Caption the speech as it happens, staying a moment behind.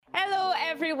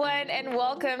everyone, and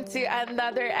welcome to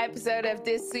another episode of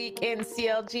This Week in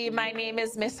CLG. My name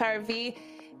is Miss Harvey,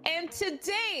 and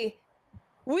today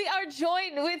we are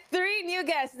joined with three new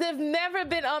guests. They've never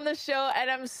been on the show, and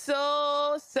I'm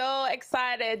so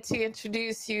excited to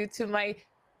introduce you to my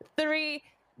three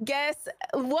guests.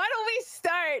 Why don't we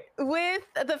start with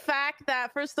the fact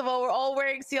that, first of all, we're all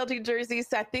wearing CLG jerseys,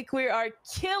 so I think we are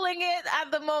killing it at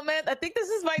the moment. I think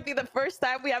might be the first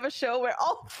time we have a show where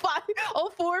all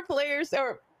four players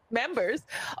or members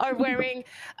are wearing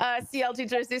CLG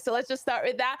jerseys. So let's just start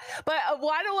with that. But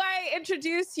why don't I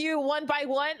introduce you one by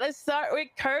one? Let's start with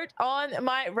Kurt on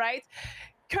my right.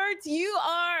 Kurt, you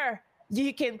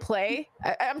can play.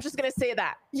 I'm just gonna say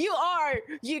that you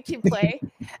can play.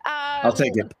 I'll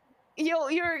take it.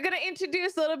 You're gonna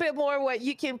introduce a little bit more what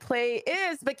You Can Play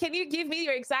is, but can you give me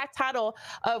your exact title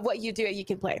of what you do at You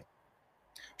Can Play?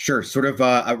 Sure. Sort of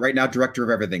right now, director of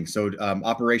everything. So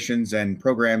operations and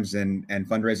programs and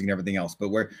fundraising and everything else. But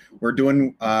we're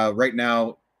doing right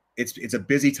now. It's a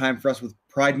busy time for us with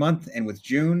Pride Month and with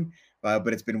June, but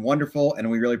it's been wonderful,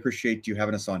 and we really appreciate you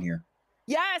having us on here.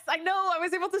 Yes, I know. I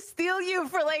was able to steal you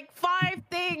for like 5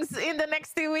 things in the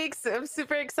next 2 weeks. I'm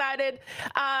super excited.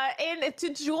 And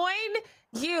to join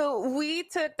you, we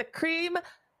took the cream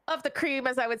of the cream,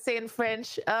 as I would say in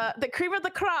French, the cream of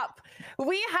the crop.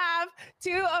 We have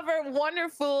two of our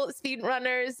wonderful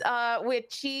speedrunners with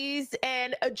Cheese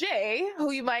and Jay,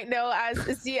 who you might know as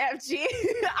ZFG.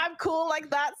 I'm cool like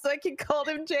that, so I can call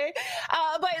him Jay.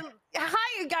 But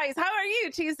hi, guys. How are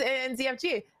you, Cheese and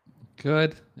ZFG?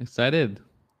 Good. Excited.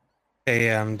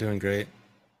 Hey, I'm doing great.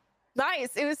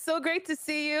 Nice. It was so great to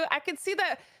see you. I can see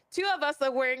that 2 of us are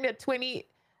wearing the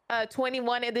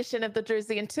 2021 edition of the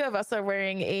jersey, and 2 of us are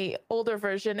wearing a older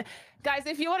version. Guys,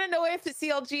 if you want to know if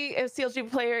CLG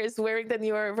player is wearing the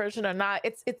newer version or not,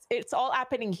 it's all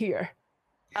happening here.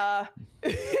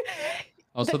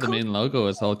 Also, the main logo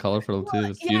is all colorful too.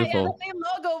 It's beautiful. Yeah, the main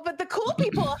logo, but the cool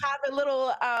people have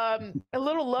a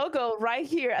little logo right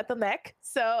here at the neck.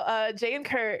 So Jay and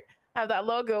Kurt have that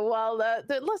logo, while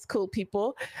the less cool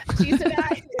people, Cheese and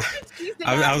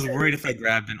I was worried if I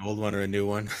grabbed an old one or a new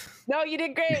one. No, you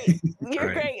did great. You're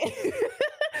Right. great.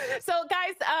 So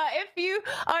guys, if you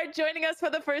are joining us for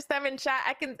the first time in chat,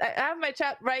 I have my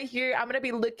chat right here. I'm gonna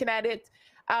be looking at it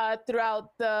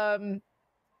throughout the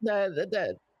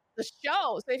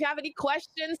show. So if you have any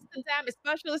questions to them,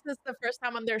 especially since it's the first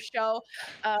time on their show,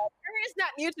 Curry is not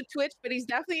new to Twitch, but he's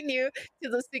definitely new to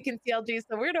the Speak in CLG.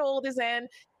 So we're gonna hold his in.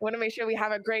 We want to make sure we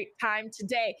have a great time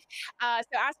today.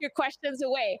 So ask your questions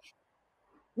away.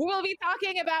 We will be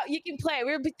talking about You Can Play.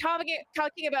 We'll be talking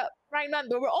about Pride Month,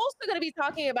 but we're also going to be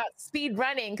talking about speed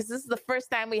running, because this is the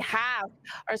first time we have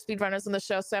our speed runners on the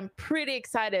show. So I'm pretty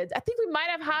excited. I think we might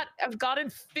have gotten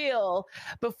Phil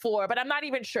before, but I'm not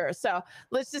even sure. So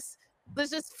let's just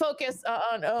focus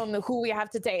on who we have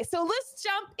today. So let's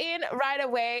jump in right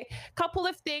away. Couple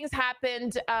of things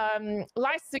happened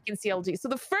last week in CLG. So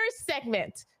the first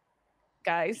segment,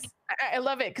 guys, I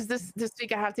love it, because this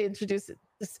week I have to introduce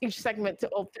each segment to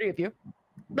all 3 of you.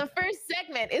 The first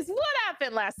segment is what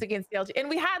happened last week in CLG, and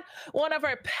we had one of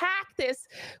our packed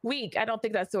week. I don't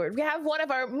think that's the word. We have one of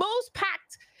our most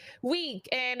packed week,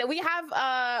 and we have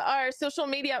our social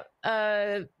media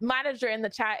manager in the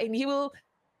chat, and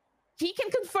he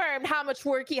can confirm how much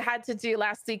work he had to do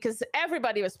last week, because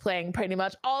everybody was playing pretty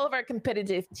much. All of our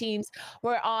competitive teams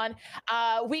were on.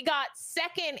 We got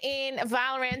second in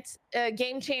Valorant,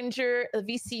 Game Changer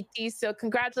VCT. So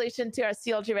congratulations to our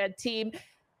CLG Red team.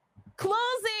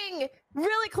 Closing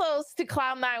really close to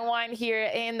Cloud91 here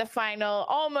in the final,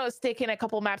 almost taking a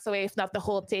couple maps away, if not the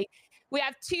whole take. We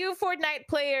have 2 Fortnite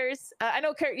players. I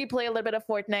know, Kurt, you play a little bit of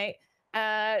Fortnite.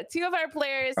 2 of our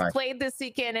players played this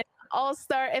weekend in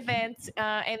All-Star event,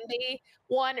 and they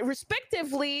won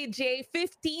respectively, Jay,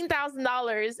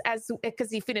 $15,000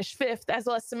 because he finished 5th, as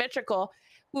well as Symmetrical,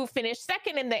 who finished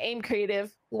 2nd in the AIM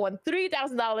Creative, who won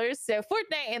 $3,000. So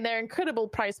Fortnite and their incredible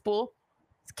prize pool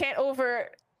can't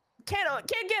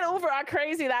get over how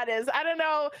crazy that is. I don't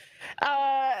know.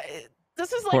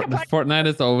 This is like Fortnite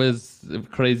is always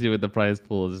crazy with the prize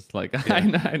pool. It's like,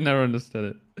 yeah. I never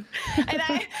understood it. and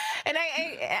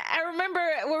I remember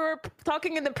we were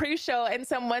talking in the pre-show, and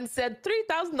someone said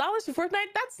 $3,000 for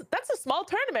Fortnite. That's a small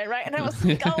tournament, right? And I was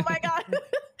like, oh my god.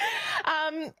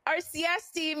 Our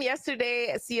CS team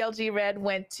yesterday, CLG Red,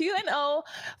 went 2-0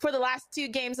 for the last 2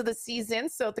 games of the season.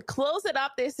 So to close it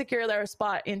up, they secured their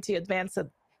spot into advance.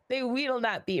 They will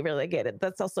not be relegated.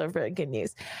 That's also very good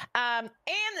news. And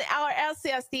our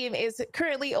LCS team is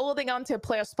currently holding on to a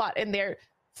playoff spot, and they're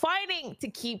fighting to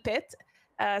keep it.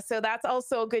 So that's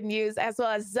also good news, as well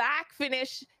as Zach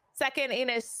finished second in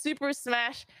a Super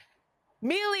Smash.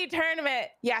 Melee tournament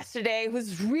yesterday. It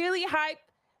was really hype.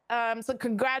 So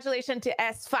congratulations to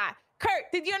S5.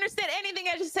 Kurt, did you understand anything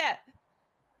I just said?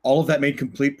 All of that made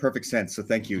complete perfect sense. So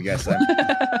thank you. Yes, Ooh,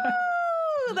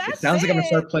 it sounds like I'm gonna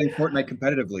start playing Fortnite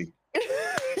competitively.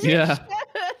 Yeah.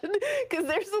 Because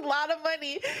there's a lot of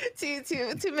money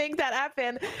to make that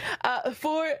happen.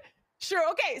 For sure.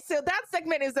 Okay, so that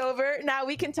segment is over. Now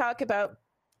we can talk about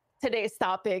today's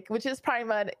topic, which is Pride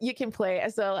Month. You can play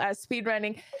as well as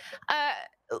speedrunning.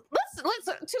 Let's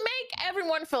to make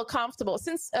everyone feel comfortable,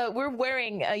 since we're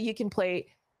wearing You Can Play.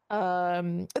 By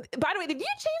the way, did you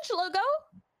change logo,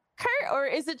 Kurt, or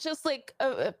is it just like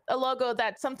a logo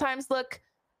that sometimes look?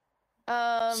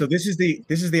 So this is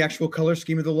the actual color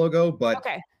scheme of the logo, but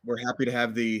okay, we're happy to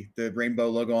have the rainbow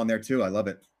logo on there too. I love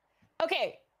it.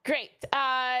 Okay, great.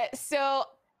 So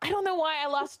I don't know why I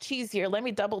lost cheese here. Let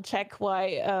me double check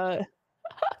why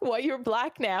why you're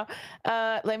black now.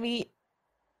 Let me.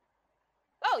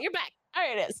 Oh, you're back. All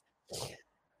right, it is.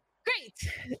 Great.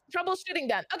 Troubleshooting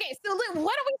done. Okay, so why don't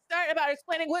we start about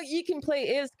explaining what You Can Play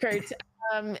is, Kurt?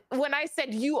 When I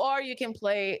said You Can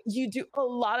Play, you do a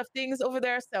lot of things over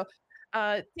there. So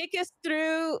take us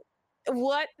through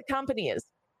what the company is.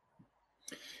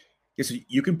 Yes,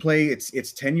 You Can Play.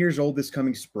 It's 10 years old this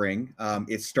coming spring.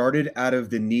 It started out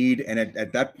of the need, and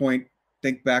at that point,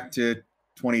 think back to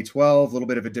 2012, a little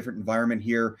bit of a different environment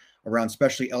here around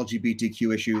especially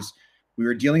LGBTQ issues. We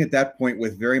were dealing at that point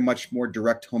with very much more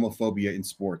direct homophobia in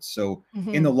sports. So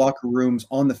in the locker rooms,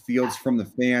 on the fields, from the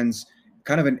fans,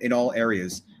 kind of in all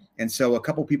areas. And so a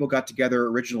couple people got together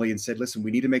originally and said, listen,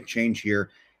 we need to make change here.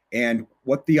 And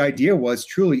what the idea was,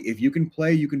 truly, if you can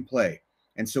play, you can play.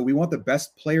 And so we want the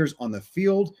best players on the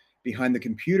field, behind the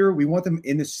computer. We want them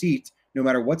in the seat, no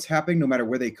matter what's happening, no matter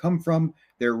where they come from,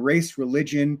 their race,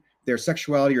 religion, their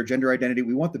sexuality or gender identity.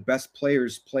 We want the best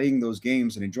players playing those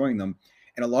games and enjoying them.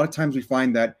 And a lot of times we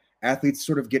find that athletes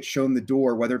sort of get shown the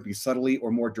door, whether it be subtly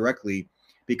or more directly,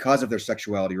 because of their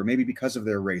sexuality or maybe because of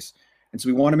their race. And so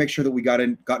we want to make sure that we got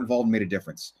involved and made a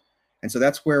difference. And so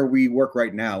that's where we work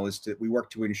right now, we work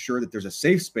to ensure that there's a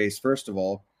safe space, first of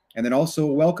all, and then also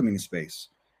a welcoming space.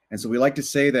 And so we like to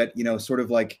say that, sort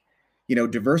of like,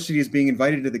 diversity is being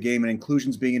invited to the game and inclusion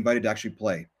is being invited to actually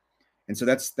play. And so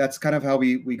that's kind of how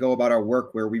we go about our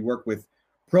work, where we work with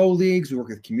pro leagues, we work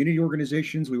with community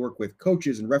organizations, we work with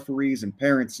coaches and referees and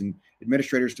parents and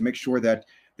administrators to make sure that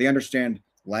they understand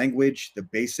language, the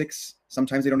basics.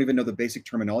 Sometimes they don't even know the basic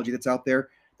terminology that's out there.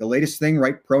 The latest thing,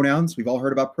 right? Pronouns. We've all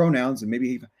heard about pronouns and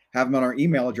maybe have them on our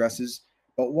email addresses,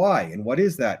 but why? And what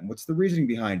is that? And what's the reasoning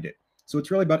behind it? So it's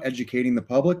really about educating the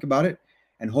public about it,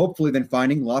 and hopefully then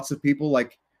finding lots of people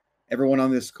like everyone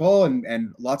on this call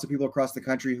and lots of people across the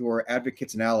country who are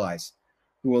advocates and allies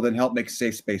who will then help make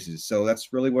safe spaces. So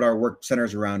that's really what our work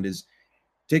centers around, is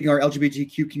taking our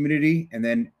LGBTQ community and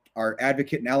then our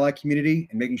advocate and ally community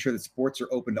and making sure that sports are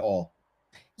open to all.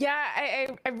 Yeah,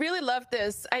 I really love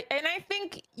this. And I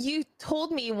think you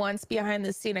told me once behind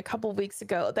the scene a couple of weeks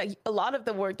ago that a lot of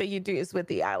the work that you do is with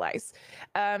the allies.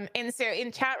 And so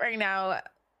in chat right now,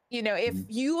 if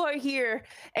you are here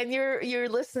and you're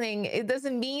listening, it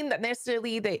doesn't mean that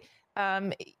necessarily that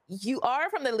you are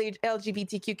from the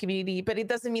LGBTQ community, but it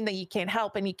doesn't mean that you can't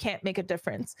help and you can't make a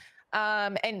difference.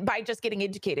 And by just getting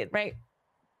educated, right?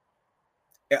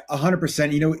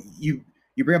 100%.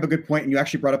 You bring up a good point, and you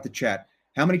actually brought up the chat.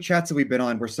 How many chats have we been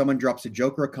on where someone drops a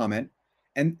joke or a comment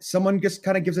and someone just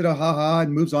kind of gives it a ha-ha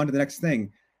and moves on to the next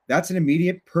thing? That's an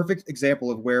immediate, perfect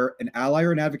example of where an ally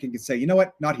or an advocate can say, you know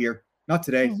what, not here, not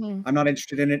today. I'm not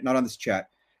interested in it, not on this chat.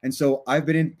 And so I've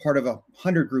been in part of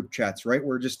 100 group chats, right,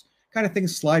 where just kind of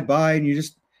things slide by and you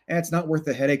just, it's not worth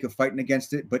the headache of fighting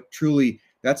against it. But truly,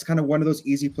 that's kind of one of those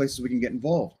easy places we can get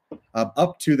involved,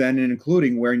 up to then and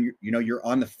including where you're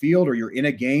on the field or you're in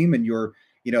a game and you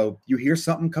hear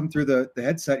something come through the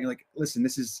headset and you're like, listen,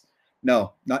 this is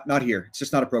not here. It's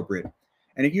just not appropriate.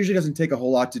 And it usually doesn't take a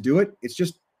whole lot to do it. It's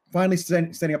just finally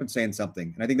standing up and saying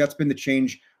something. And I think that's been the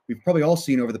change we've probably all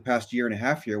seen over the past year and a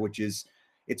half here, which is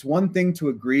it's one thing to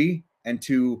agree and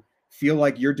to feel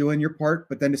like you're doing your part,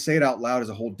 but then to say it out loud is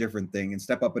a whole different thing, and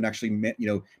step up and actually,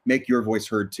 make your voice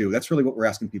heard too. That's really what we're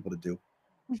asking people to do.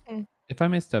 If I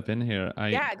may step in here, go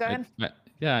ahead.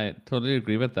 I totally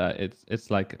agree with that.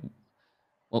 It's like,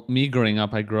 well, me growing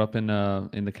up, I grew up in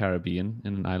the Caribbean,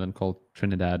 in an island called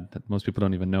Trinidad that most people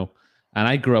don't even know. And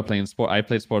I grew up playing sport. I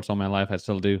played sports all my life. I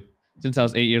still do. Since I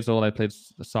was 8 years old, I played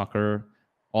soccer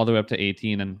all the way up to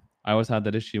 18. And I always had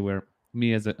that issue where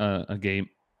me as a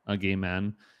gay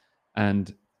man,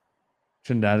 and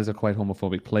Trinidad is a quite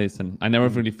homophobic place, and I never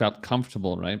really felt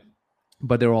comfortable, right?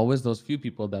 But there were always those few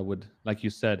people that would, like you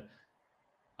said,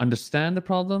 understand the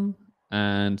problem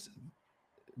and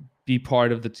be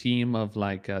part of the team of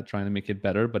like trying to make it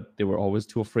better, but they were always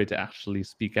too afraid to actually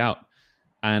speak out.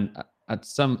 And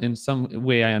in some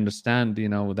way, I understand,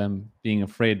 them being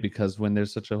afraid, because when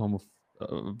there's such a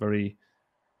very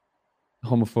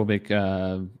homophobic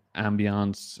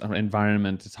ambience or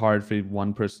environment, it's hard for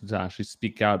one person to actually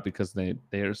speak out because they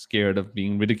are scared of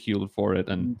being ridiculed for it.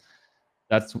 And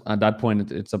that's at that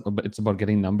point, it's about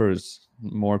getting numbers.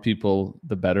 More people,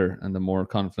 the better, and the more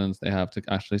confidence they have to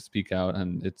actually speak out.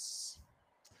 And it's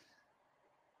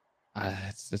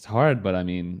hard, but I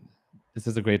mean, this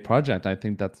is a great project. I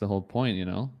think that's the whole point,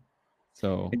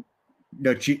 So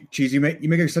no, Cheese, you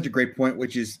make such a great point,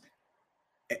 which is,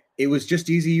 it was just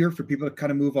easier for people to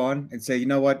kind of move on and say, you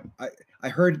know what, I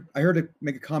heard to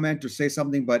make a comment or say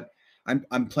something, but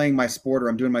I'm playing my sport or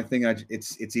I'm doing my thing. And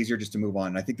it's easier just to move on.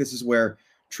 And I think this is where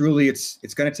truly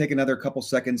it's going to take another couple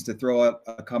seconds to throw out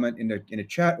a comment in a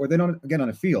chat, or then on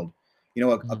a field.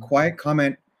 A quiet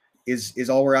comment is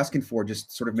all we're asking for.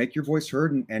 Just sort of make your voice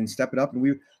heard and step it up. And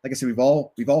like I said, we've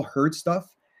all heard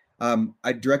stuff.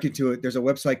 I direct you to it. There's a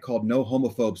website called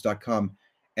nohomophobes.com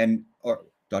or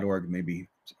 .org, maybe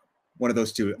one of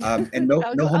those two. And no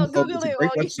homophobes is a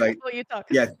great website.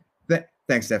 Yeah,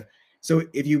 thanks, Steph. So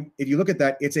if you look at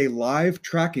that, it's a live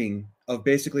tracking of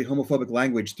basically homophobic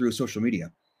language through social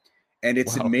media, and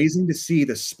it's amazing to see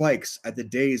the spikes at the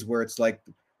days where it's like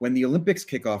when the Olympics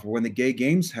kick off, or when the gay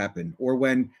games happen, or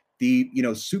when the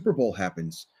Super Bowl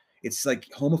happens. It's like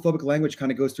homophobic language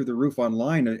kind of goes through the roof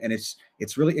online, and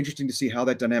it's really interesting to see how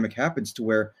that dynamic happens. To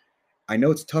where I know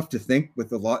it's tough to think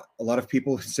with a lot of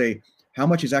people say how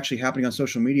much is actually happening on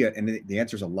social media, and the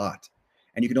answer is a lot.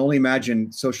 And you can only imagine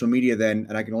social media then,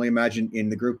 and I can only imagine in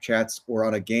the group chats or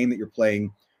on a game that you're playing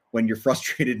when you're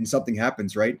frustrated and something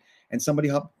happens, right? And somebody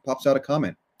pops out a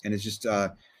comment, and it's just,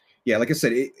 like I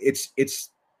said,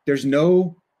 there's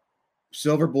no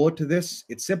silver bullet to this.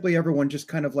 It's simply everyone just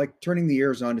kind of like turning the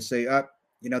ears on to say,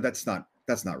 that's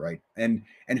not right. And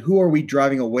who are we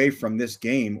driving away from this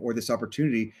game or this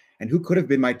opportunity? And who could have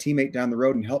been my teammate down the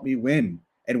road and helped me win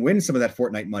some of that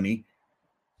Fortnite money?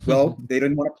 Well, they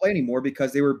didn't want to play anymore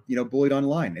because they were, bullied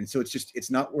online. And so it's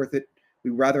not worth it.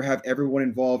 We'd rather have everyone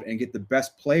involved and get the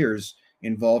best players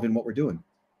involved in what we're doing.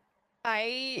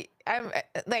 I've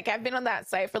been on that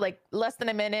site for like less than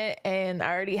a minute, and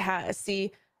I already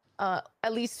see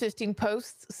at least 15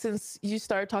 posts since you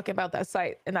started talking about that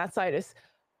site, and that site is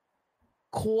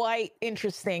quite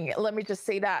interesting. Let me just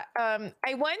say that.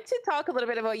 I want to talk a little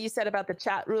bit about what you said about the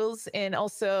chat rules and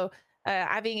also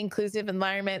having inclusive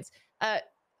environments.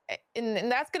 And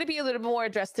that's going to be a little more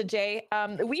addressed to Jay.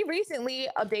 We recently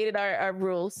updated our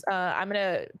rules. I'm going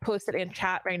to post it in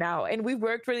chat right now. And we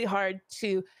worked really hard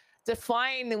to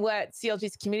define what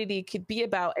CLG's community could be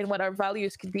about and what our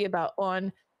values could be about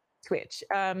on Twitch.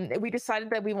 We decided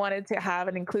that we wanted to have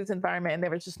an inclusive environment, and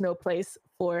there was just no place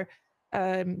for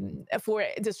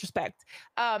disrespect.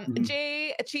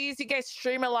 Jay, Cheese, you guys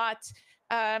stream a lot.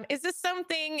 Is this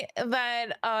something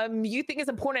that you think is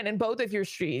important in both of your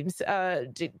streams?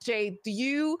 Jay,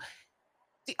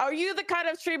 are you the kind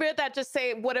of streamer that just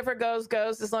say whatever goes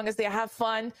as long as they have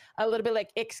fun? A little bit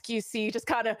like XQC, just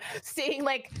kind of saying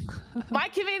like my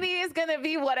community is gonna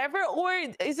be whatever, or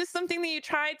is this something that you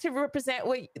try to represent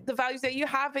what the values that you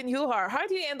have in you are? How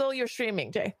do you handle your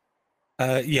streaming, Jay?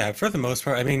 Yeah, for the most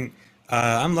part, I mean,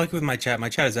 I'm lucky with my chat. My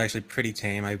chat is actually pretty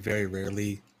tame. I very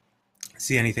rarely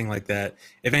see anything like that.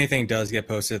 If anything does get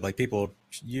posted, like people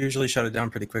usually shut it down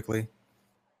pretty quickly.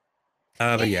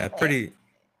 But yeah, pretty.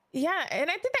 Yeah, and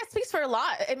I think that speaks for a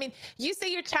lot. I mean, you say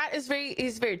your chat is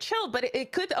very chill, but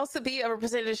it could also be a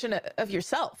representation of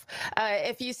yourself.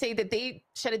 If you say that they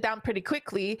shut it down pretty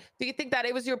quickly, do you think that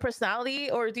it was your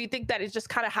personality, or do you think that it just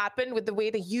kind of happened with the way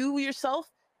that you yourself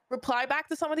reply back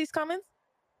to some of these comments?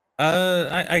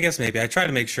 I guess maybe I try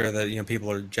to make sure that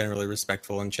people are generally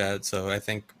respectful in chat. So I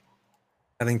think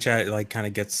chat like kind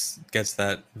of gets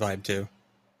that vibe too.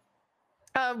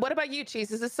 What about you, Cheese?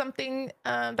 Is this something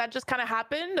that just kind of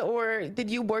happened, or did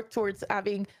you work towards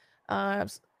having a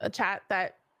chat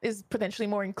that is potentially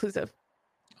more inclusive?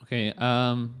 Okay.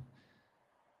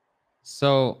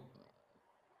 So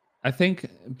I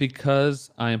think because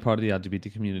I am part of the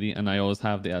LGBT community and I always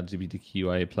have the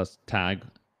LGBTQIA plus tag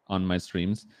on my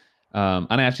streams, and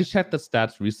I actually checked the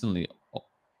stats recently.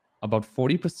 About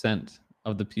 40%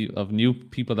 of new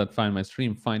people that find my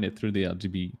stream find it through the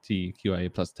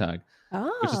LGBTQIA plus tag,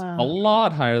 which is a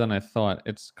lot higher than I thought.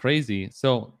 It's crazy.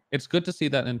 So it's good to see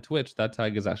that in Twitch, that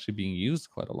tag is actually being used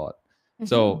quite a lot. Mm-hmm.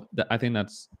 So I think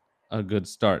that's a good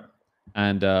start.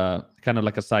 And kind of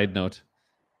like a side note,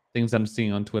 things I'm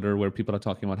seeing on Twitter where people are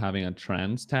talking about having a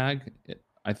trans tag,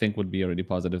 I think would be a really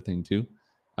positive thing too.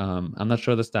 I'm not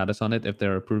sure the status on it, if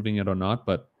they're approving it or not,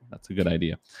 but that's a good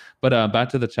idea. But back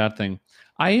to the chat thing.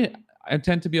 I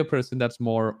tend to be a person that's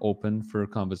more open for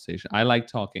conversation. I like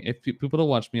talking. If people who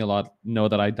watch me a lot know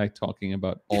that I like talking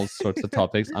about all sorts of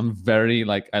topics. I'm very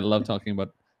I love talking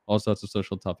about all sorts of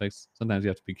social topics. Sometimes you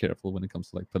have to be careful when it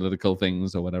comes to like political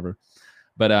things or whatever.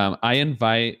 But I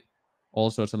invite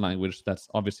all sorts of language that's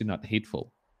obviously not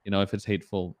hateful. You know, if it's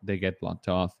hateful, they get blocked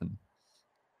off.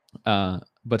 And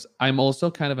but I'm also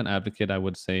kind of an advocate, I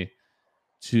would say,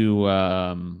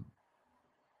 to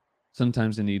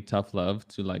sometimes you need tough love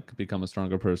to like become a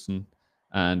stronger person.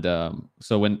 And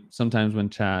so sometimes when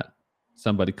chat,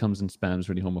 somebody comes and spams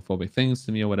really homophobic things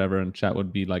to me or whatever, and chat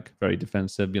would be like very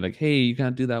defensive, be like, hey, you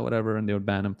can't do that, whatever, and they would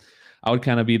ban him. I would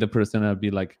kind of be the person that would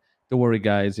be like, don't worry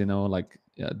guys, you know, like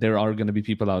there are going to be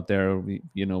people out there, we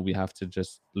have to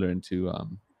just learn to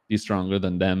be stronger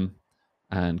than them,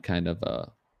 and kind of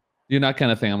that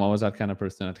kind of thing. I'm always that kind of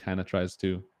person that kind of tries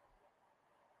to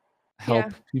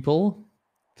help people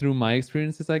through my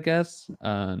experiences, I guess,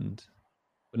 but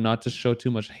not to show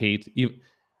too much hate.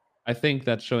 I think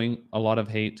that showing a lot of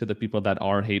hate to the people that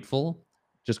are hateful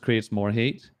just creates more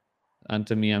hate. And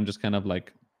to me, I'm just kind of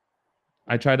like,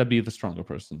 I try to be the stronger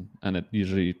person, and it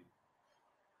usually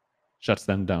shuts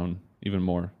them down even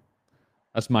more.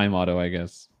 That's my motto, I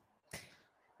guess.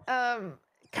 Kurt,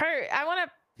 I want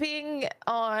to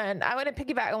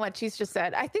piggyback on what Cheese just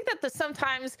said. I think that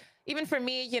sometimes, even for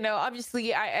me,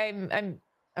 obviously I'm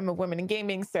a woman in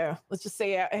gaming, so let's just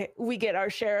say we get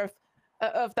our share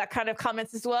of that kind of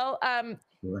comments as well.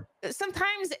 Sure.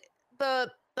 Sometimes the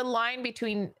line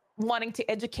between wanting to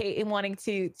educate and wanting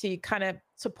to kind of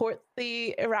support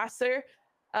the harasser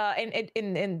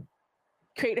and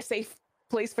create a safe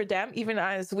place for them, even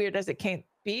as weird as it can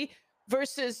be,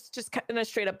 versus just kind of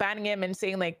straight up banning him and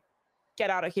saying like, get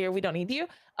out of here, we don't need you,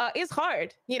 is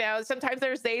hard. Sometimes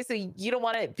there's days that you don't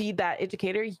want to be that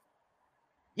educator.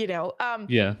 Yeah. Do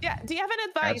you have an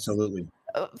advice? Absolutely.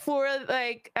 For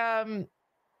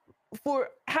for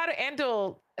how to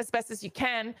handle as best as you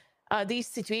can these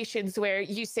situations where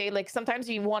you say like sometimes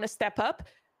you want to step up,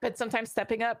 but sometimes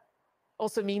stepping up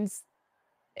also means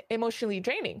emotionally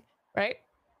draining, right?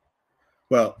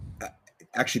 Well,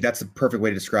 actually, that's the perfect way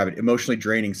to describe it. Emotionally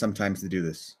draining sometimes to do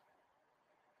this.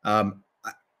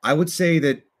 I would say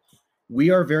that we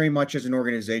are very much, as an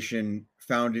organization,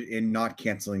 founded in not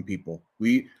canceling people.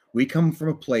 We come from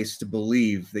a place to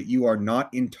believe that you are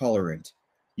not intolerant.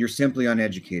 You're simply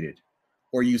uneducated,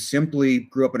 or you simply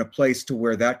grew up in a place to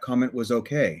where that comment was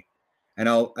okay. And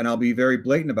I'll be very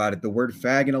blatant about it. The word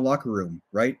fag in a locker room,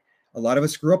 right? A lot of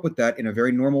us grew up with that in a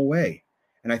very normal way.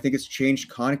 And I think it's changed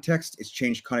context. It's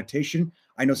changed connotation.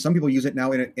 I know some people use it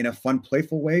now in a fun,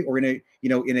 playful way, or in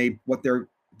a what they're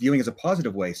viewing as a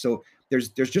positive way. So there's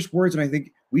just words. And I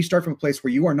think we start from a place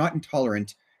where you are not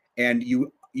intolerant and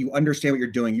you understand what you're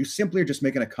doing. You simply are just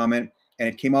making a comment and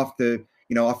it came off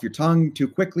off your tongue too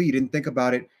quickly. You didn't think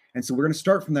about it. And so we're going to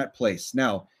start from that place.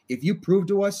 Now, if you prove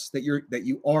to us that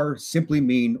you are simply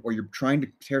mean, or you're trying to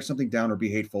tear something down or be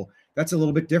hateful, that's a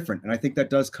little bit different. And I think that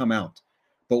does come out.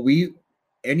 But we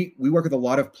work with a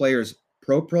lot of players,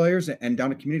 pro players and down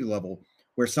to community level,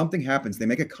 where something happens, they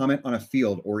make a comment on a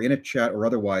field or in a chat or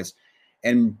otherwise.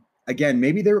 And again,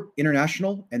 maybe they're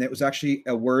international and it was actually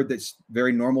a word that's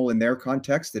very normal in their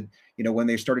context, that, when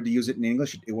they started to use it in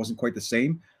English, it wasn't quite the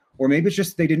same. Or maybe it's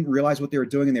just they didn't realize what they were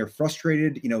doing and they were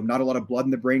frustrated, not a lot of blood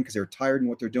in the brain because they were tired in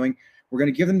what they're doing. We're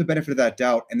going to give them the benefit of that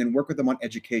doubt and then work with them on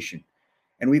education.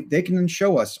 And they can then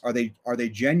show us, are they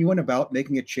genuine about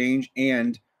making a change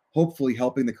and hopefully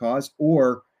helping the cause,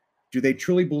 or do they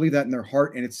truly believe that in their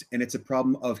heart and it's a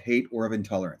problem of hate or of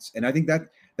intolerance? And I think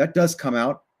that does come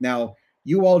out. Now,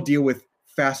 you all deal with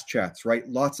fast chats, right?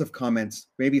 Lots of comments,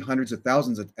 maybe hundreds of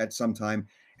thousands at some time.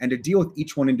 And to deal with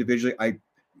each one individually,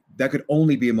 that could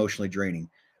only be emotionally draining.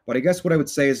 But I guess what I would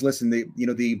say is, listen,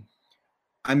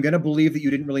 I'm going to believe that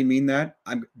you didn't really mean that.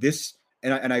 I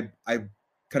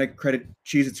kind of credit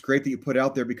Cheese. It's great that you put it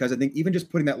out there, because I think even just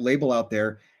putting that label out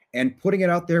there and putting it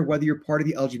out there, whether you're part of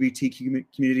the LGBT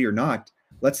community or not,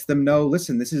 lets them know,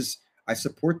 listen, I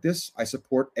support this. I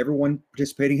support everyone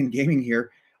participating in gaming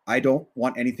here. I don't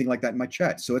want anything like that in my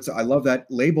chat. So I love that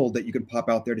label that you can pop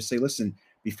out there to say, listen,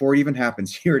 before it even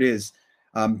happens, here it is.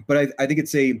 But I think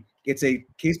it's a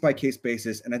case-by-case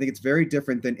basis. And I think it's very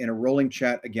different than in a rolling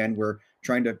chat. Again, we're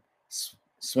trying to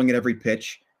swing at every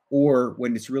pitch, or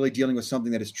when it's really dealing with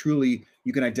something that is truly,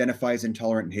 you can identify as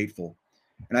intolerant and hateful.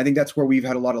 And I think that's where we've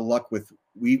had a lot of luck with.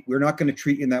 We're not going to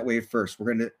treat you in that way at first. We're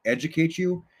going to educate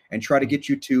you and try to get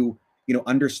you to,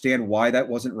 understand why that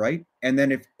wasn't right. And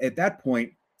then if at that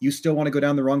point you still want to go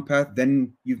down the wrong path,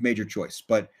 then you've made your choice.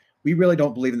 But we really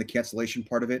don't believe in the cancellation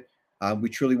part of it. We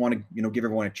truly want to, give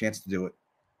everyone a chance to do it.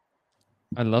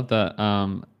 I love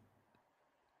that.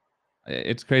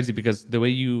 It's crazy because the way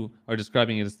you are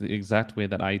describing it is the exact way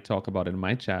that I talk about it in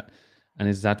my chat, and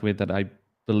is that way that I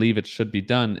believe it should be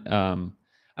done. And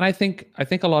I think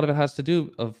a lot of it has to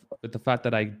do with the fact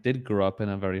that I did grow up in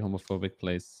a very homophobic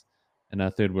place in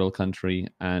a third world country,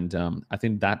 and I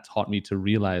think that taught me to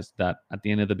realize that at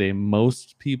the end of the day,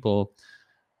 most people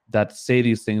that say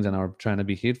these things and are trying to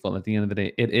be hateful, at the end of the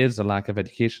day, it is a lack of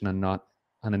education and not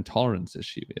an intolerance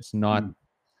issue. It's not.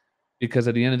 Because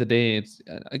at the end of the day, it's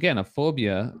again, a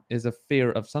phobia is a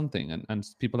fear of something, and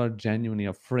people are genuinely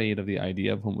afraid of the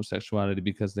idea of homosexuality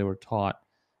because they were taught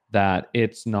that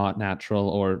it's not natural,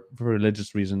 or for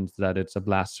religious reasons that it's a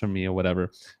blasphemy or whatever.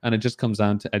 And it just comes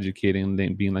down to educating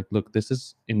and being like, look, this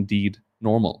is indeed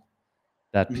normal,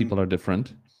 that people are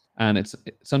different, and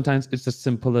sometimes it's as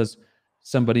simple as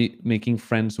somebody making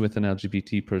friends with an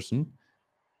LGBT person,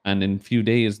 and in a few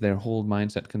days their whole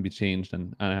mindset can be changed.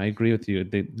 And I agree with you,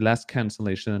 less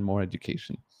cancellation and more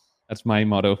education. That's my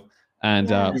motto. And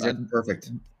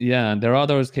perfect. Yeah, and there are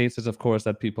those cases, of course,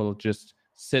 that people just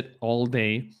sit all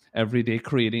day every day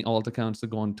creating alt accounts to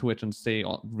go on Twitch and say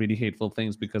really hateful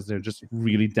things because they're just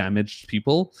really damaged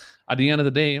people. At the end of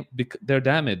the day, they're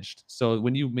damaged. So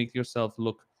when you make yourself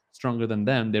look stronger than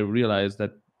them, they realize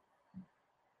that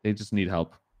they just need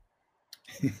help.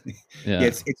 Yeah,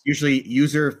 it's usually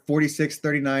user 46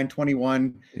 39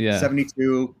 21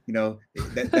 72.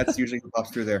 That's usually what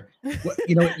pops through there. Well,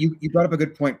 you brought up a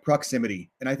good point, proximity,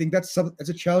 and I think that's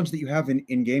a challenge that you have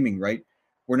in gaming, right?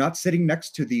 We're not sitting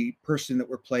next to the person that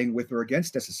we're playing with or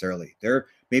against necessarily. They're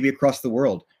maybe across the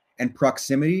world, and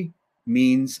proximity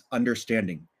means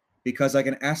understanding, because I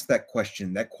can ask that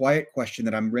question, that quiet question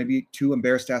that I'm maybe too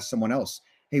embarrassed to ask someone else.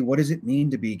 Hey, what does it mean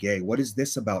to be gay? What is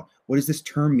this about? What does this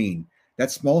term mean? That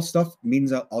small stuff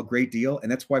means a great deal,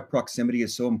 and that's why proximity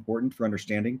is so important for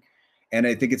understanding. And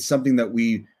I think it's something that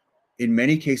we, in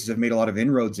many cases, have made a lot of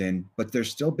inroads in, but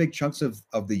there's still big chunks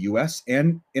of the US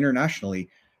and internationally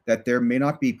that there may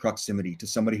not be proximity to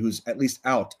somebody who's at least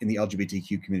out in the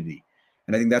LGBTQ community.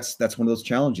 And I think that's one of those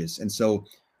challenges. And so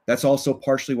that's also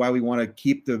partially why we want to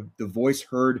keep the voice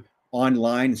heard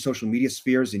online, social media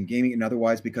spheres, in gaming and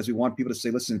otherwise, because we want people to say,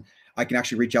 listen, I can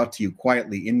actually reach out to you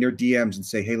quietly in their DMs and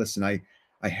say, hey, listen,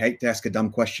 I hate to ask a dumb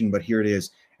question, but here it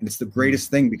is. And it's the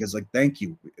greatest thing, because thank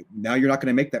you. Now you're not going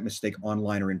to make that mistake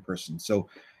online or in person. So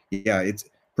yeah,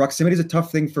 proximity is a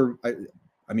tough thing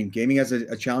gaming has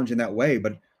a challenge in that way,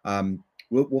 but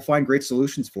we'll find great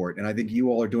solutions for it. And I think you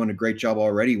all are doing a great job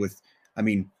already with,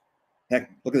 heck,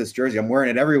 look at this jersey. I'm wearing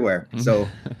it everywhere. So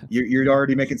you're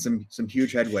already making some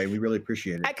huge headway. We really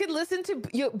appreciate it. I could listen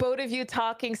to both of you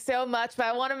talking so much, but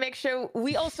I want to make sure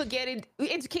we also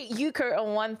educate you, Kurt,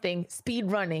 on one thing: speed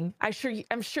running. I'm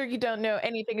sure you don't know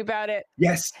anything about it.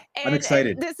 Yes, I'm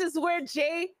excited. And this is where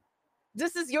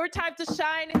this is your time to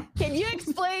shine. Can you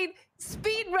explain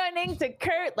speed running to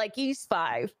Kurt like he's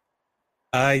 5?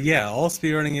 Yeah, all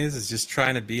speedrunning is just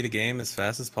trying to beat a game as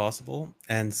fast as possible,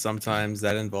 and sometimes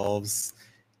that involves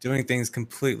doing things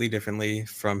completely differently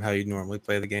from how you normally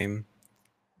play the game.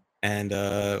 And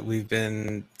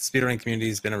speedrunning community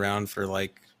has been around for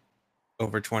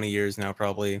over 20 years now,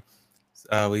 probably.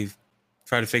 We've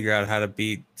tried to figure out how to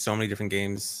beat so many different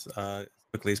games as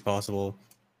quickly as possible,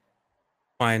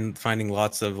 finding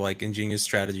lots of ingenious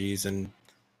strategies and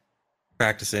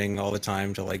practicing all the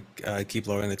time to keep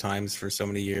lowering the times for so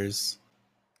many years.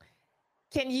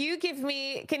 Can you give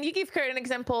Kurt an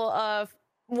example of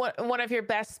one of your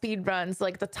best speed runs,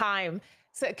 the time?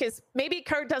 So, because maybe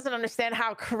Kurt doesn't understand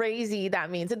how crazy that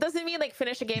means. It doesn't mean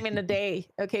finish a game in a day,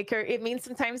 okay, Kurt? It means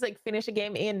sometimes finish a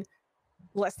game in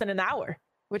less than an hour,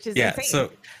 which is insane.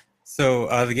 So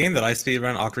the game that I speed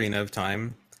run, Ocarina of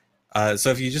Time. So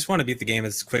if you just want to beat the game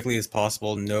as quickly as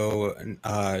possible, no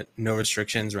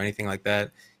restrictions or anything like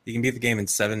that, you can beat the game in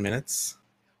 7 minutes.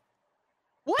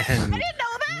 What? I didn't know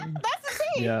that. That's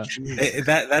insane.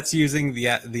 Yeah, that's using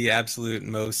the absolute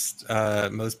most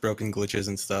broken glitches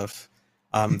and stuff.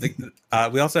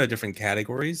 We also have different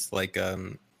categories for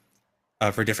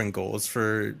different goals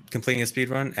for completing a speed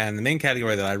run, and the main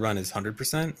category that I run is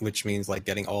 100%, which means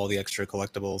getting all the extra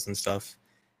collectibles and stuff.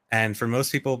 And for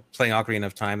most people playing Ocarina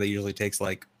of Time, that usually takes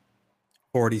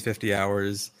 40, 50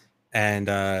 hours. And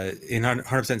in 100%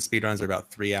 speedruns are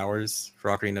about 3 hours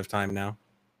for Ocarina of Time now.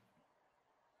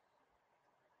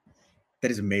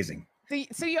 That is amazing.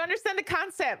 So you understand the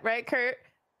concept, right, Kurt?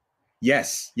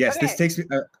 Yes. Okay. This takes me,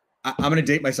 I'm going to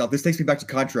date myself. This takes me back to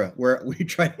Contra, where we would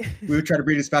try to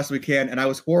beat as fast as we can. And I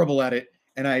was horrible at it.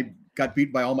 And I got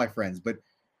beat by all my friends. But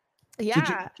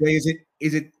yeah, Jay,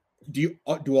 is it do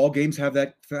all games have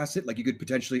that facet? Like you could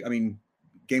potentially, I mean,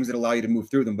 games that allow you to move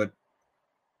through them, but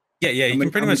Yeah, you can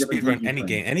pretty much different speedrun games any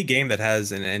game. Any game that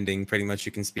has an ending, pretty much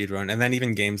you can speedrun. And then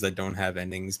even games that don't have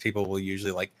endings, people will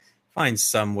usually like find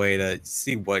some way to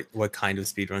see what kind of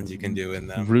speedruns you can do in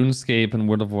them. RuneScape and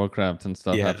World of Warcraft and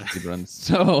stuff have speedruns.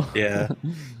 So yeah,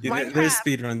 there's Minecraft.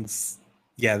 speedruns.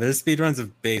 Yeah, there's speedruns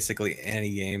of basically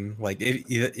any game. Like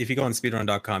if you go on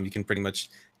speedrun.com, you can pretty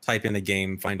much type in a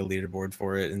game, find a leaderboard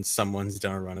for it, and someone's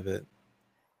done a run of it.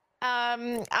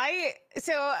 I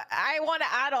want to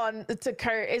add on to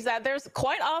Kurt is that there's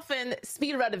quite often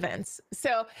speedrun events.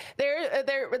 So there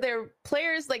are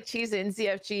players like Cheese and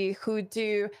ZFG who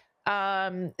do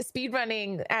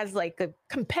speedrunning as like a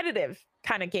competitive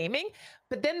kind of gaming,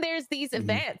 but then there's these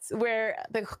events where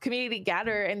the community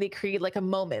gather and they create like a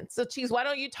moment. So Cheese, why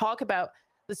don't you talk about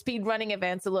the speedrunning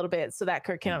events a little bit so that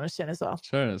Kurt can understand as well?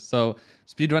 Sure. So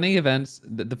speedrunning events,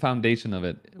 the foundation of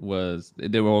it was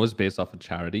they were always based off of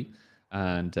charity,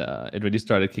 and it really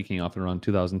started kicking off around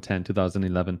 2010,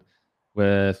 2011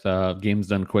 with Games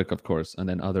Done Quick, of course, and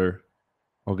then other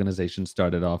organizations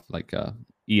started off like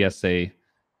ESA,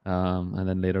 and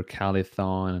then later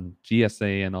Calithon and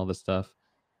GSA and all this stuff.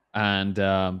 And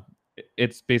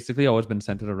it's basically always been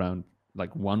centered around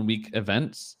like 1 week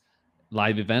events,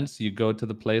 live events. You go to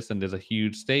the place and there's a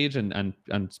huge stage, and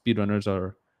speedrunners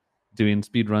are doing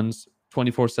speedruns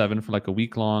 24/7 for like a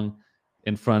week long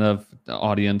in front of the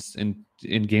audience. In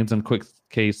Games Done Quick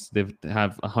case, they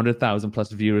have 100,000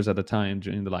 plus viewers at a time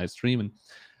during the live stream,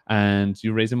 and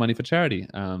you're raising money for charity.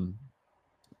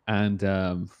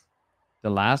 The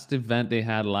last event they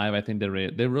had live, I think they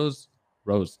raised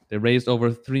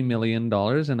over $3 million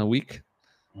in a week.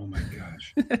 Oh my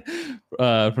gosh!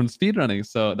 From speedrunning.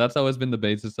 So that's always been the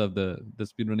basis of the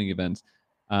speedrunning events.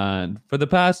 And for the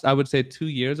past, I would say 2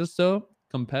 years or so,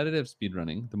 competitive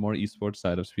speedrunning, the more esports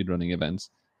side of speedrunning events,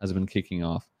 has been kicking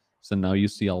off. So now you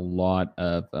see a lot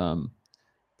of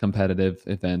competitive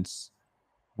events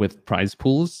with prize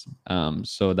pools.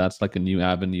 So that's like a new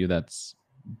avenue that's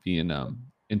being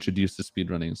introduced to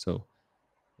speedrunning. So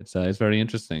it's very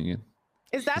interesting.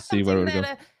 Is that something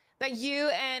that you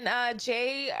and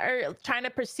Jay are trying to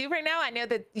pursue right now? I know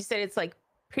that you said it's like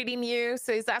pretty new.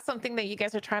 So is that something that you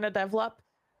guys are trying to develop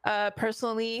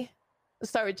personally?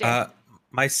 Let's start with Jay.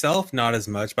 Myself, not as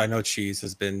much, but I know Cheese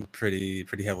has been pretty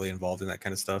heavily involved in that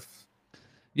kind of stuff.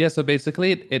 Yeah, so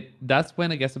basically that's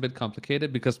when it gets a bit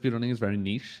complicated because speedrunning is very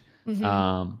niche.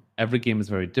 Every game is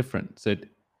very different. So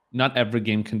not every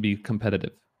game can be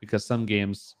competitive because some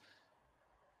games,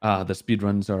 the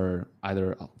speedruns are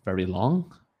either very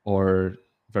long or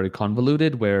very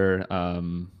convoluted, where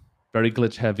very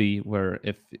glitch heavy, where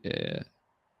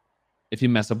if you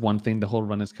mess up one thing, the whole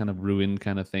run is kind of ruined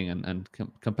kind of thing. And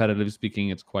competitively speaking,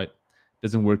 it's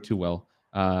doesn't work too well.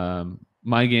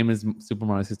 My game is Super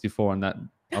Mario 64, and that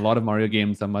a lot of Mario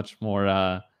games are much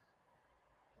more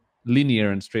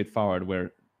linear and straightforward,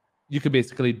 where you could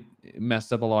basically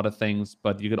mess up a lot of things,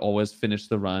 but you could always finish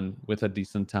the run with a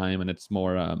decent time, and it's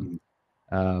more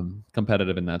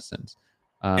competitive in that sense.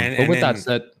 But with that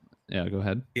said, yeah, go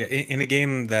ahead. Yeah, in a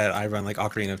game that I run, like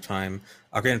Ocarina of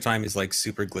Time is like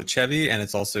super glitch heavy, and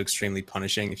it's also extremely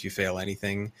punishing if you fail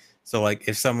anything. So like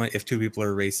if 2 people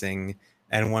are racing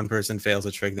and one person fails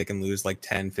a trick, they can lose like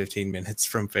 10-15 minutes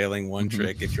from failing one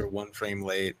trick if you're 1 frame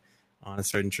late on a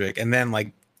certain trick. And then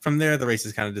like from there, the race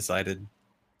is kind of decided.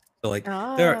 So like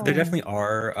there definitely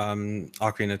are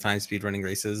Ocarina of Time speedrunning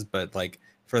races, but like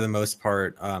for the most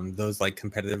part, those like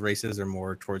competitive races are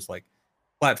more towards like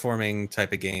platforming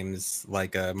type of games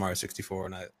like Mario 64,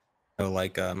 and I know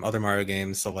like other Mario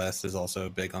games. Celeste is also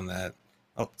big on that.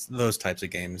 Those types of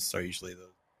games are usually the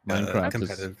Minecraft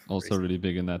competitive is also really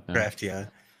big in that now.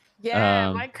 Minecraft,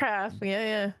 Minecraft,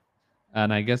 yeah.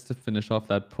 And I guess to finish off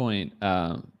that point,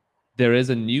 there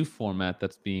is a new format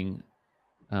that's being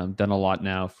done a lot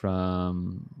now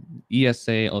from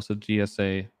ESA, also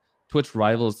GSA. Twitch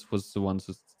Rivals was the ones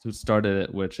who started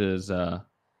it, which is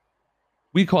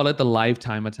we call it the live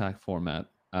time attack format,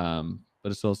 but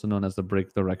it's also known as the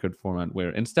break the record format,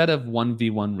 where instead of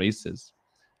 1v1 races,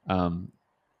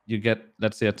 you get,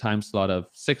 let's say, a time slot of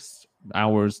 6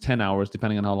 hours, 10 hours,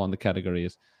 depending on how long the category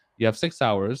is. You have 6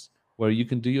 hours where you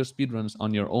can do your speedruns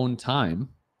on your own time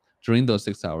during those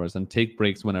 6 hours and take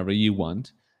breaks whenever you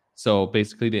want. So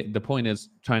basically, the point is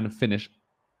trying to finish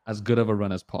as good of a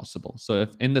run as possible. So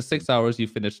if in the 6 hours you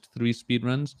finished 3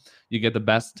 speedruns, you get the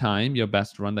best time, your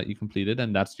best run that you completed,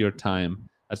 and that's your time.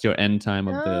 That's your end time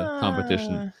of the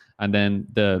competition. And then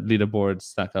the leaderboards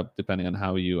stack up depending on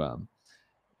how you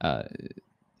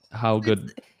how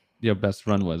good your best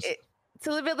run was. it's a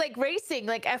little bit like racing,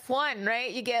 like F1, right?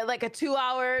 You get like a 2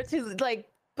 hour to like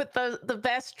put the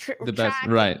best The best, track.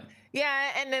 right?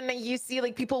 Yeah, and then you see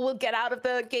like people will get out of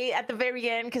the gate at the very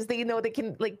end because they know they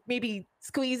can like maybe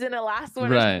squeeze in a last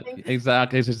one or Right, something.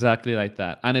 exactly. It's exactly like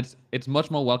that, and it's much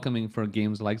more welcoming for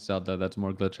games like Zelda that's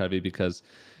more glitch heavy because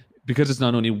it's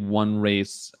not only one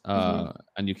race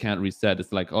and you can't reset.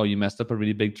 It's like, oh, you messed up a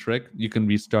really big trick, you can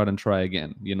restart and try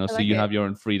again. I So like you it. have your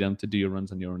own freedom to do your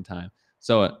runs on your own time.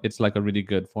 So it's like a really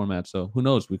good format. So who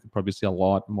knows? We could probably see a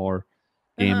lot more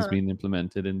games being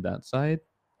implemented in that side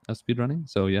of speedrunning.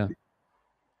 So yeah.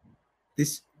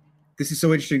 This is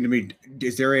so interesting to me.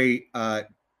 Is there a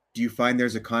do you find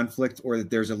there's a conflict or that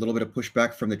there's a little bit of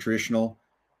pushback from the traditional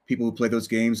people who play those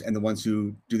games and the ones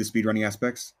who do the speedrunning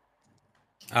aspects?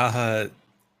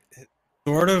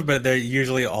 Sort of, but they're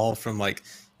usually all from like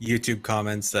YouTube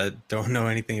comments that don't know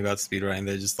anything about speedrunning.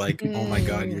 They're just like, "Oh my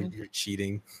god, you're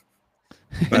cheating."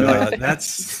 But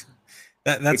that's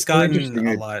It's so gotten interesting.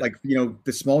 a It's lot. like, you know,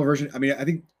 the small version. I mean, I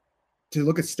think to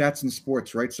look at stats in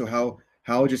sports, right? So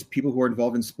how just people who are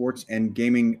involved in sports and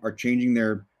gaming are changing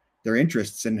their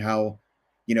interests, and how,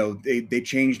 you know, they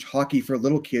changed hockey for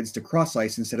little kids to cross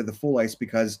ice instead of the full ice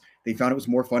because they found it was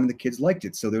more fun and the kids liked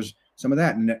it. So there's some of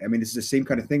that. And I mean, this is the same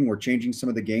kind of thing. We're changing some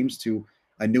of the games to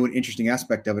a new and interesting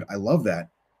aspect of it. I love that.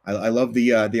 I love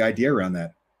the idea around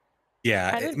that.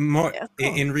 Yeah, more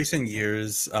in recent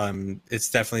years, it's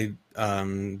definitely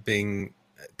being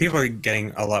people are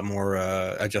getting a lot more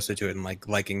adjusted to it and like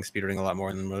liking speedrunning a lot more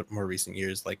in the more recent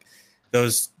years. Like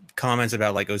those comments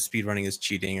about like, oh, speedrunning is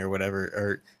cheating or whatever,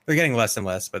 or they're getting less and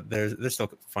less, but they're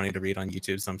still funny to read on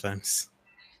YouTube sometimes.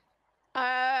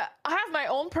 I have my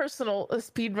own personal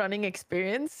speedrunning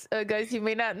experience, guys. You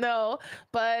may not know,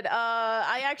 but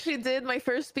I actually did my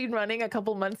first speedrunning a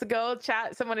couple months ago.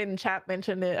 Someone in chat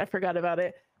mentioned it. I forgot about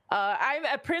it. I'm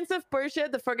a Prince of Persia: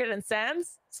 The Forgotten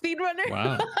Sands speedrunner.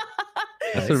 Wow,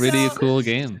 that's a really cool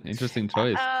game. Interesting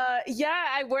choice. Yeah,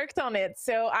 I worked on it.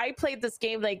 So I played this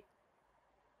game like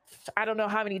I don't know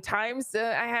how many times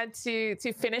I had to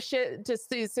finish it just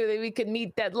so that we could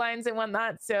meet deadlines and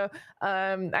whatnot. So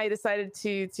I decided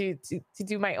to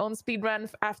do my own speed run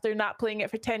after not playing it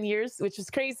for 10 years, which was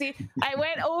crazy. I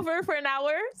went over for an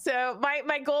hour. So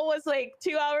my goal was like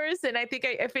 2 hours, and I think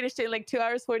I finished it in like 2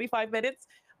 hours 45 minutes.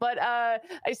 But I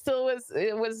still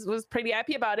was pretty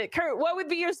happy about it. Kurt, what would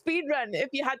be your speed run if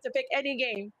you had to pick any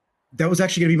game? That was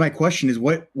actually going to be my question: is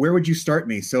where would you start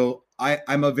me? So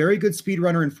I'm a very good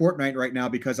speedrunner in Fortnite right now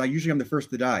because I usually am the first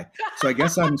to die. So I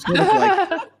guess I'm sort of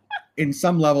like, in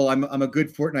some level, I'm a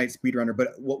good Fortnite speedrunner. But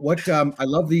what I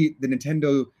love the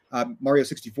Nintendo Mario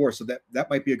 64, so that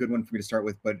might be a good one for me to start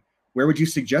with. But where would you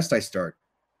suggest I start?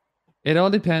 It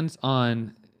all depends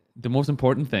on the most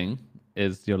important thing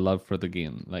is your love for the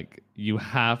game. Like you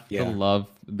have to love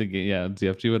the game. Yeah,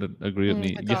 ZFG would agree with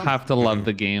me. You have to love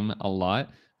the game a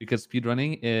lot because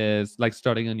speedrunning is like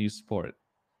starting a new sport.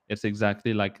 It's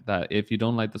exactly like that. If you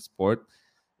don't like the sport,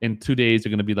 in 2 days you're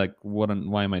going to be like,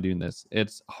 why am I doing this?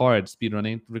 It's hard.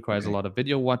 Speedrunning requires a lot of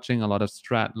video watching, a lot of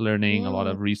strat learning, a lot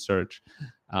of research,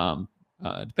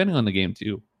 depending on the game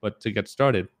too. But to get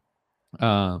started,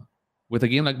 with a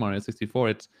game like Mario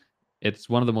 64, it's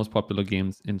one of the most popular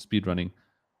games in speedrunning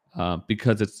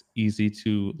because it's easy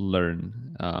to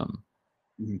learn.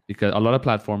 Because a lot of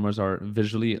platformers are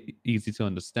visually easy to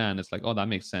understand. It's like, oh, that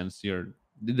makes sense.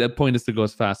 The point is to go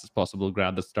as fast as possible,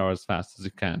 grab the star as fast as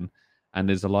you can, and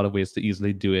there's a lot of ways to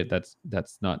easily do it.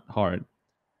 That's not hard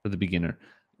for the beginner.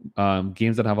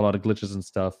 Games that have a lot of glitches and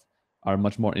stuff are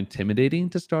much more intimidating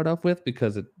to start off with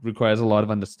because it requires a lot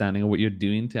of understanding of what you're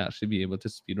doing to actually be able to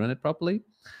speedrun it properly.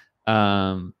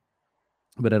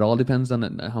 But it all depends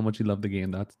on how much you love the game.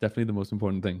 That's definitely the most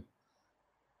important thing.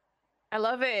 I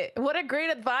love it. What a great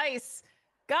advice.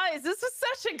 Guys, this was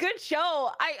such a good show.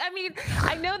 I mean,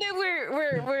 I know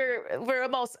that we're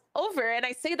almost over, and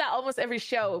I say that almost every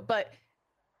show, but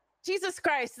Jesus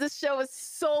Christ, this show is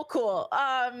so cool.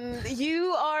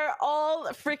 You are all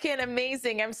freaking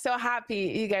amazing. I'm so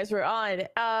happy you guys were on.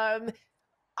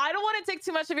 I don't want to take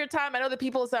too much of your time. I know the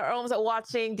people that are almost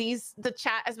watching the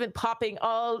chat has been popping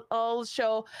all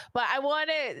show, but I want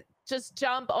to just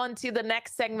jump onto the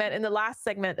next segment and the last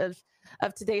segment of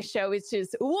today's show, which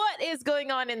is what is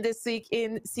going on in this week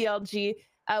in CLG.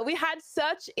 We had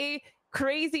such a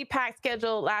crazy packed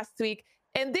schedule last week,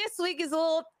 and this week is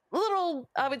a little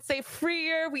I would say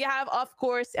freer. We have, of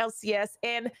course, LCS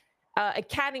and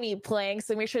Academy playing,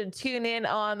 so make sure to tune in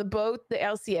on both the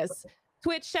LCS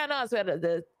Twitch channel as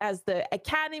well as the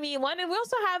Academy one, and we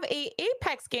also have a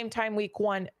Apex Game Time Week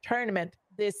 1 tournament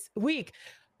this week.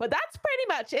 But that's pretty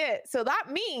much it. So that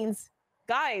means,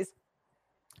 guys,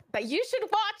 that you should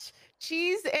watch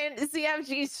Cheese and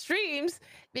ZFG streams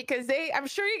because I'm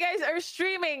sure you guys are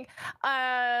streaming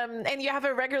and you have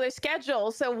a regular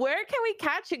schedule. So where can we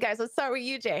catch you guys? Let's start with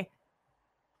you, Jay.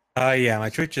 Yeah, my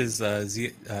Twitch is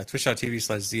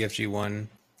twitch.tv/ZFG1.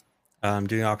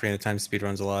 Doing Ocarina of Time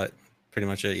speedruns a lot. Pretty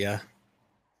much it, yeah.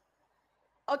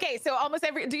 Okay, so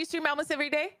do you stream almost every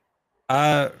day?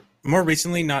 More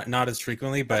recently, not as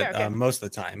frequently, but Okay. most of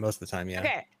the time, yeah.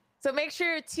 Okay. So make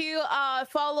sure to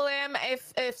follow him.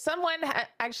 If someone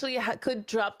actually could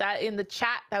drop that in the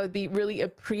chat, that would be really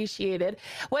appreciated.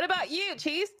 What about you,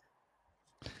 Cheese?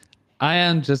 I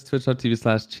am just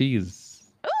twitch.tv/cheese.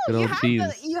 Oh, you have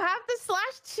the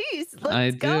 /cheese.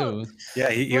 I go. do. Yeah,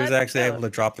 he was actually go. able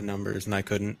to drop the numbers, and I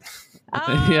couldn't.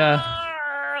 Yeah.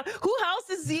 Who else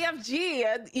is ZFG?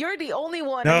 You're the only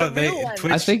one. No, the real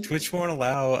one. I think Twitch won't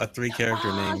allow a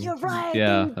 3-character name. You're right.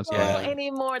 Yeah, they that's won't right.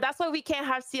 anymore. That's why we can't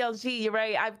have CLG. You're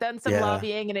right. I've done some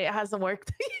lobbying and it hasn't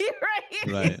worked. You're right.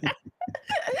 Right.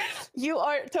 You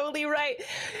are totally right.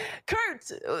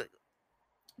 Kurt,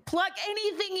 plug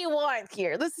anything you want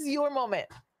here. This is your moment.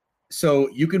 So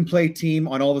you can play team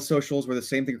on all the socials. We're the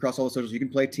same thing across all the socials. You can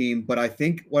play team, but I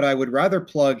think what I would rather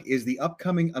plug is the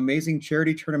upcoming amazing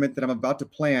charity tournament that I'm about to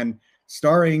plan,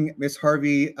 starring Miss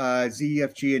Harvey,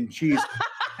 ZFG, and Cheese,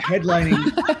 headlining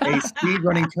a speed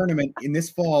running tournament in this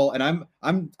fall. And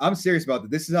I'm serious about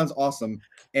this. This sounds awesome,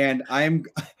 and I'm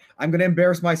going to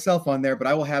embarrass myself on there, but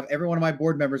I will have every one of my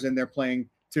board members in there playing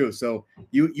too. So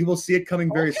you will see it coming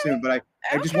very soon. But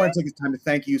I just want to take this time to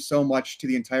thank you so much to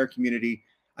the entire community.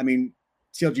 I mean,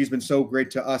 CLG has been so great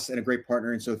to us and a great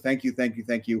partner. And so thank you.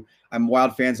 I'm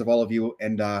wild fans of all of you,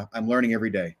 and I'm learning every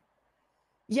day.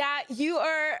 Yeah, you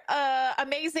are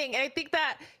amazing. And I think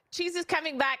that Cheese is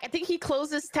coming back. I think he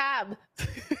closed his tab.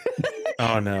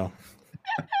 Oh, no.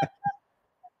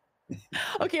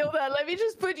 Okay, hold on. Let me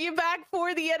just put you back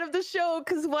for the end of the show,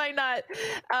 because why not?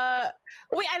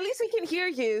 Wait, at least we can hear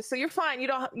you, so you're fine. You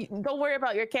don't worry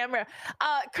about your camera.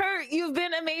 Kurt, you've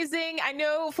been amazing. I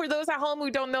know for those at home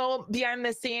who don't know behind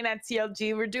the scene at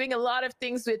CLG, we're doing a lot of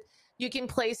things with You Can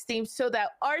Play Steam so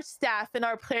that our staff and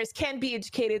our players can be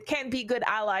educated, can be good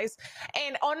allies,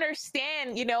 and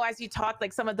understand, as you talked,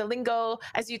 like some of the lingo,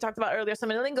 as you talked about earlier, some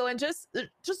of the lingo, and just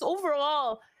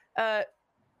overall,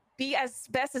 be as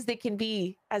best as they can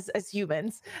be as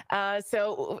humans.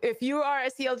 So if you are a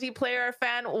CLG player,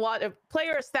 fan,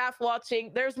 player or staff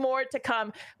watching, there's more to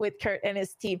come with Kurt and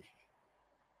his team.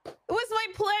 It was my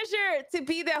pleasure to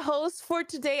be the host for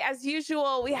today. As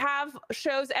usual, we have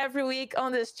shows every week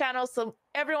on this channel. So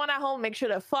everyone at home, make sure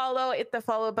to hit the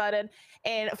follow button,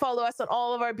 and follow us on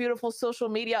all of our beautiful social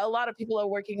media. A lot of people are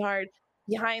working hard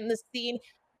behind the scene.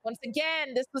 Once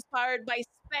again, this was powered by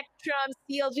Spectrum,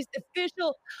 CLG's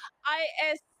official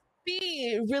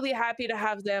ISP. Really happy to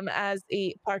have them as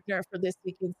a partner for This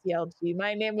Week in CLG.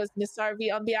 My name was Miss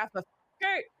Harvey. On behalf of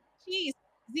Kurt, Cheese,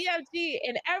 ZLG,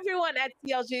 and everyone at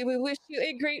CLG, we wish you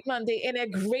a great Monday and a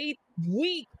great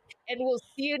week. And we'll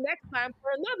see you next time for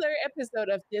another episode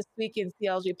of This Week in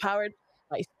CLG, powered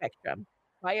by Spectrum.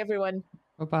 Bye, everyone.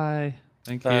 Bye-bye.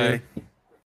 Thank you. Bye.